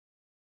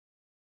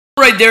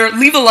right there.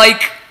 Leave a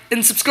like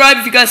and subscribe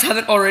if you guys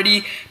haven't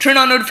already. Turn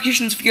on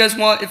notifications if you guys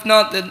want. If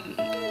not, then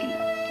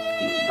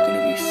I'm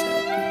gonna be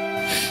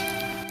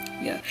sad.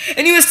 Yeah.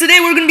 Anyways, today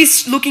we're gonna be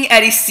looking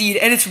at a seed,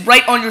 and it's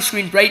right on your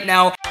screen right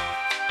now.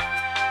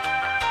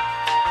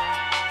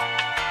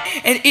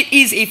 And it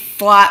is a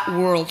flat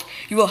world.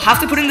 You will have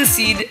to put in the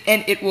seed,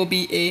 and it will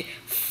be a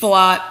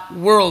flat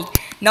world.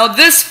 Now,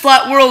 this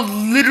flat world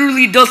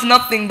literally does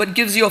nothing but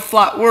gives you a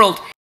flat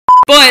world.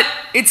 But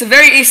it's a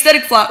very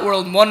aesthetic flat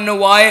world. Want to know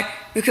why?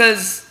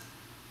 Because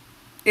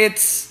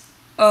it's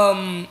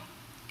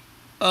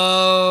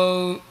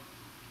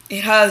it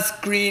has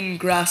green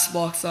grass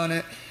blocks on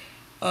it.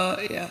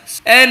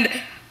 Yes. And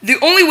the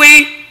only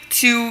way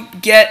to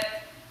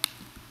get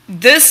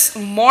this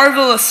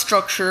marvelous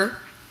structure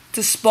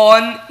to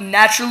spawn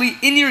naturally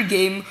in your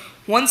game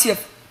once you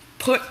have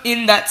put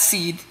in that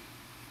seed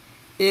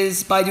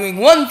is by doing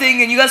one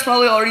thing, and you guys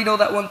probably already know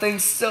that one thing.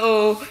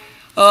 So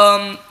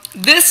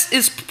this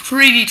is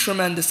pretty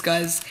tremendous,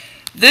 guys.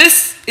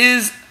 This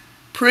is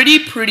pretty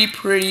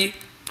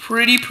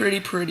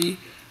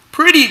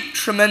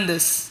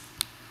tremendous,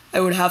 I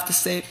would have to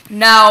say.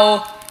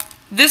 Now,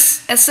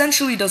 this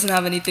essentially doesn't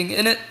have anything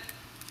in it,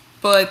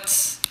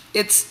 but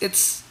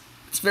it's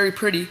very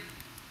pretty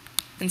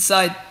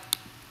inside.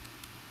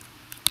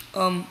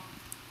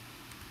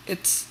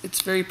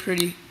 It's very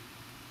pretty.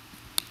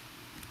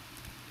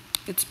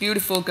 It's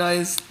beautiful,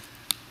 guys.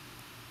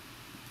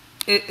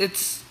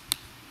 It's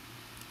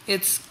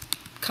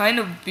kind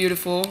of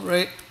beautiful,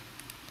 right?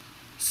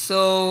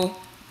 So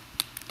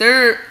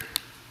there's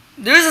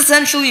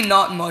essentially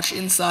not much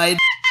inside.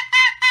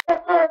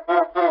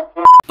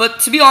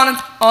 But to be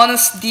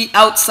honest, the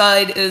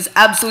outside is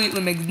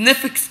absolutely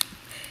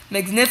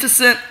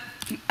magnificent,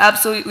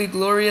 absolutely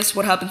glorious.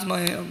 What happened to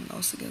my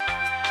mouse again?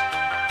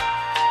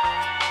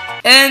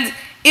 And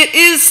it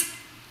is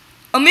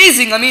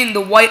amazing. I mean,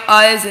 the white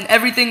eyes and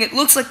everything, it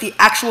looks like the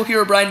actual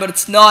Herobrine, but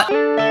it's not.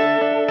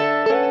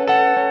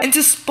 And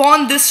to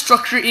spawn this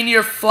structure in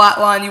your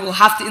flatland, you will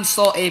have to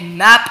install a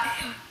map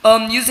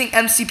using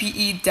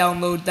MCPE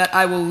download that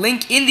I will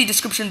link in the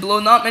description below.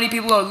 Not many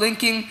people are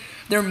linking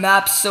their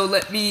maps, so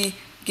let me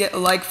get a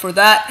like for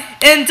that.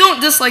 And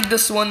don't dislike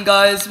this one,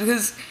 guys,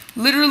 because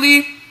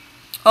literally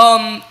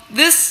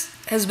this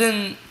has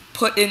been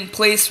put in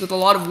place with a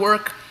lot of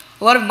work,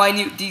 a lot of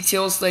minute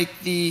details like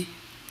the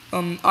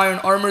iron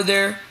armor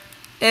there,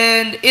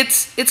 and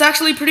it's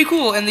actually pretty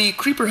cool, and the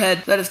creeper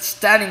head that it's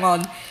standing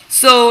on.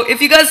 So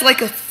if you guys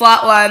like a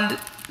flatland,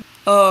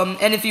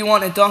 and if you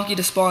want a donkey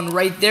to spawn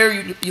right there,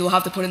 you'll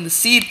have to put in the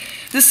seed.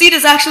 The seed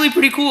is actually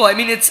pretty cool. I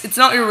mean, it's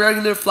not your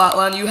regular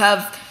flatland. You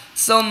have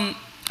some,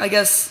 I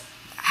guess,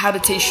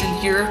 habitation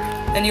here,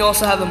 and you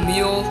also have a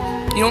meal.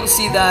 You don't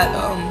see that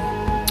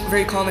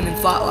very common in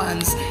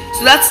flatlands.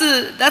 So that's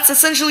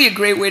essentially a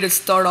great way to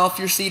start off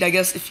your seed, I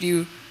guess, if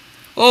you...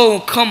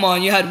 Oh, come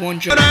on, you had one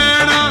joke.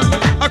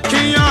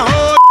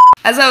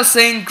 As I was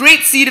saying,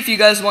 great seed if you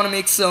guys want to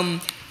make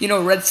some, you know,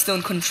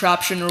 redstone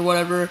contraption or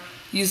whatever,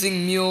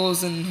 using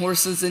mules and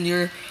horses, and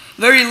you're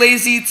very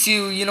lazy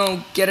to, you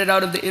know, get it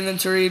out of the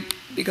inventory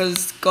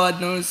because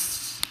God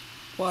knows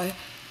why.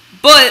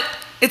 But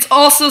it's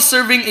also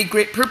serving a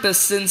great purpose,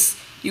 since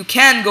you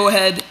can go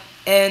ahead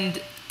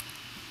and...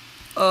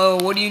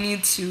 what do you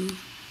need to...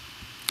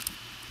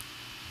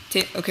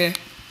 Okay,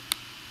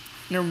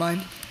 never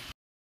mind.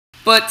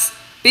 But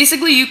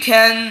basically you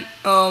can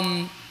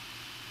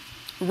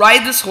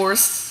ride this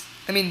horse,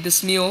 I mean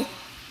this mule,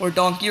 or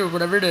donkey, or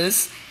whatever it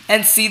is,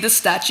 and see the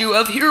statue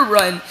of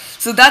Herobrine.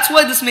 So that's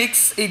why this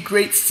makes a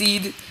great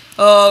seed.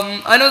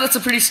 I know that's a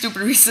pretty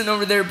stupid reason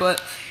over there,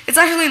 but it's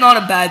actually not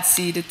a bad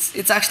seed.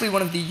 It's actually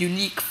one of the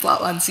unique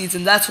flatland seeds,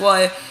 and that's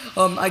why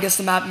I guess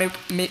the map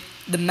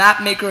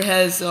maker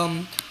has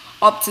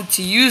opted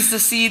to use the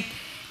seed.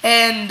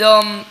 And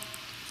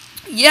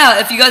yeah,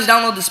 if you guys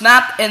download this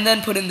map and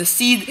then put in the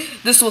seed,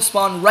 this will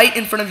spawn right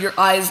in front of your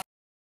eyes.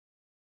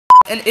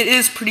 And it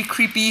is pretty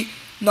creepy,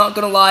 not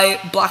gonna lie,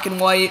 black and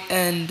white,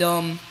 and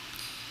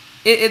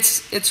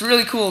it's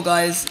really cool,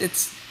 guys.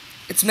 It's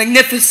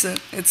magnificent.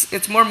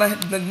 It's more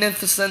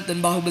magnificent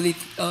than Bahubali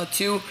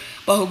 2,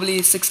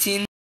 Bahubali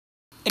 16.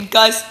 And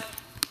guys,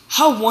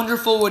 how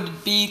wonderful would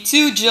it be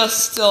to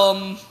just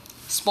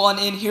spawn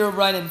in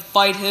Herobrine and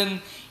fight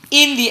him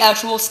in the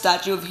actual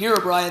statue of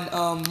Herobrine,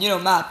 you know,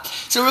 map.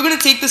 So we're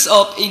gonna take this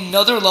up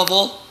another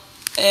level,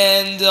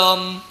 and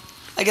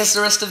I guess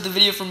the rest of the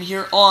video from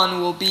here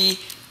on will be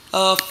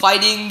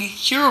fighting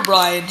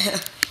Herobrine,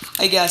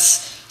 I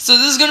guess. So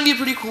this is gonna be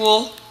pretty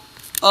cool.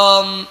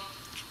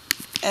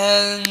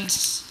 And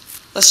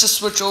let's just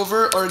switch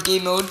over our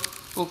game mode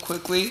real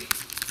quickly.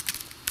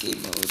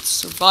 Game mode,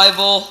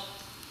 survival.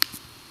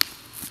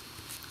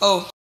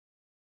 Oh.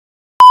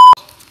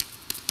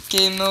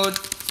 Game mode.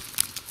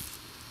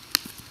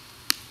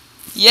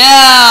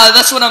 Yeah,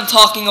 that's what I'm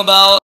talking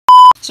about.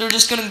 So we're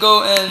just gonna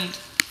go and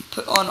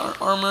put on our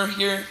armor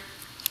here,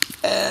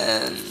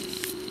 and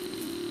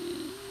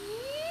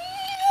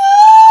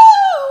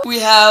we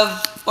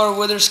have our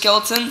wither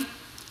skeleton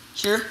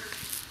here.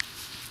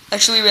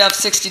 Actually, we have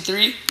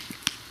 63,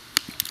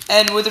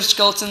 and wither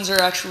skeletons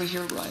are actually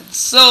Herobrines.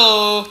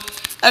 So,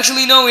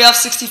 actually no, we have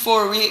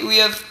 64. We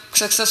have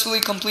successfully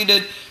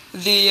completed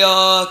the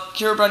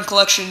Herobrine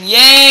collection.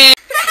 Yay!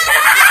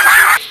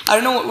 I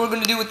don't know what we're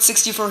gonna do with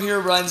 64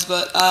 Herobrines,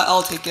 but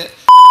I'll take it.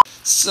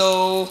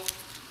 So,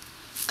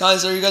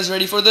 guys, are you guys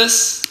ready for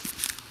this?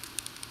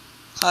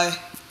 Hi.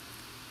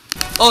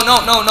 Oh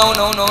no no no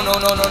no no no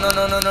no no no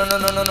no no no no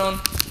no no no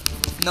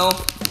no.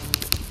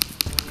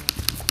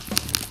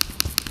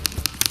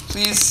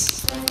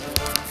 Please.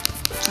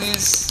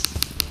 Please.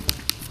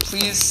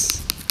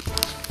 Please.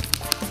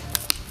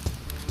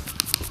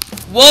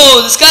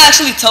 Whoa, this guy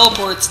actually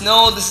teleports.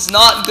 No, this is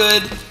not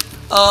good.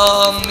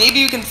 Maybe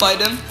you can fight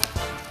him.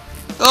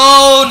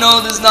 Oh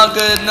no, this is not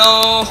good.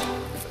 No.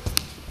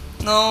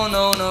 No,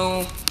 no,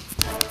 no.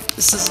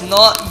 This is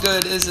not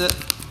good, is it?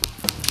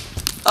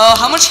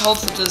 How much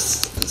health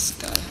does this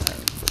guy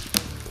have?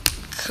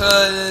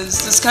 Cause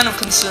this is kind of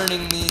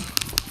concerning me.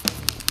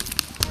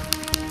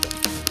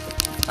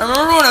 I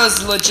remember when I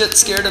was legit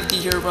scared of the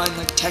Herobrine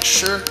like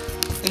texture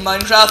in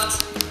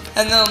Minecraft,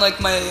 and then like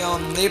my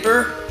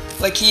neighbor,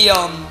 like he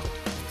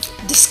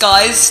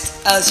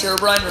disguised as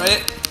Herobrine,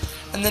 right?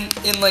 And then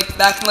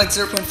back in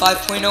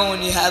 0.5.0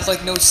 when you had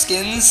like no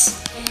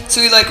skins,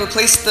 so he like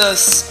replaced the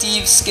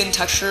Steve skin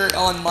texture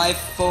on my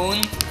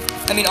phone.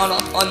 I mean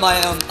on my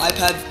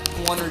iPad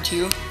 1 or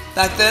 2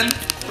 back then,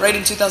 right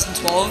in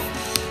 2012.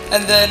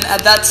 And then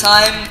at that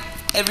time,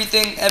 every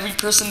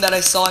person that I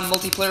saw in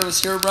multiplayer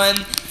was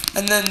Herobrine,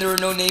 and then there were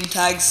no name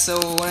tags. So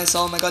when I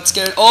saw him, I got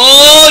scared.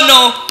 Oh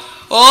no!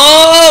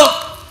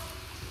 Oh!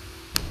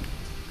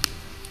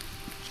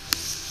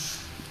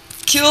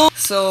 Kill.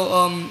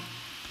 So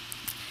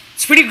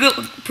it's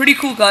pretty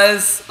cool,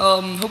 guys.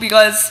 Hope you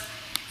guys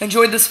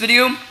enjoyed this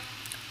video.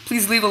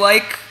 Please leave a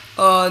like.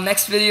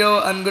 Next video,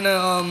 I'm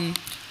gonna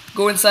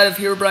go inside of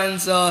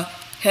Herobrine's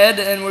head,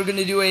 and we're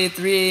gonna do a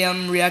 3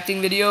 AM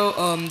reacting video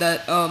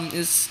that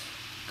is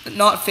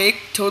not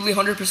fake, totally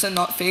 100%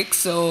 not fake.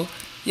 So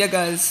yeah,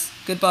 guys,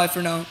 goodbye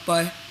for now.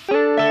 Bye.